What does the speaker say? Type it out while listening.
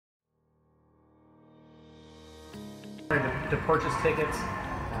To purchase tickets.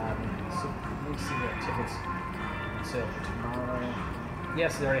 So let me see the tickets on sale for tomorrow.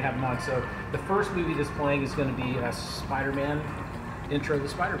 Yes, they already have them on. So the first movie displaying is going to be Spider-Man Intro to the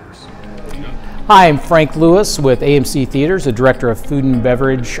Spider-Verse. Hi, I'm Frank Lewis with AMC Theaters, the Director of Food and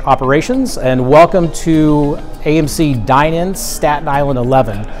Beverage Operations, and welcome to AMC Dine-In Staten Island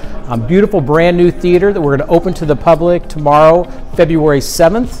 11. Beautiful brand new theater that we're going to open to the public tomorrow, February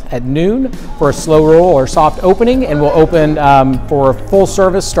 7th at noon for a slow roll or soft opening, and we'll open for full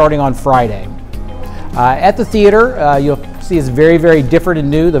service starting on Friday. At the theater, you'll see it's very, very different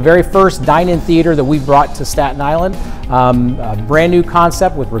and new. The very first dine-in theater that we brought to Staten Island, a brand new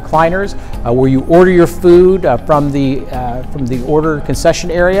concept with recliners where you order your food from the order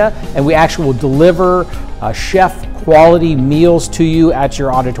concession area, and we actually will deliver chef quality meals to you at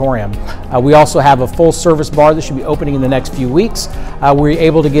your auditorium. We also have a full service bar that should be opening in the next few weeks. We're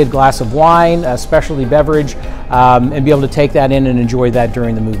able to get a glass of wine, a specialty beverage, and be able to take that in and enjoy that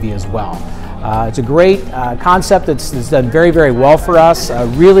during the movie as well. It's a great concept that's done very, very well for us.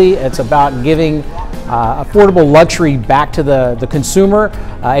 Really, it's about giving affordable luxury back to the consumer,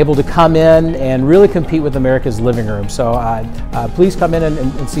 able to come in and really compete with America's living room. So please come in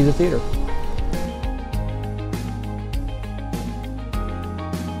and see the theater.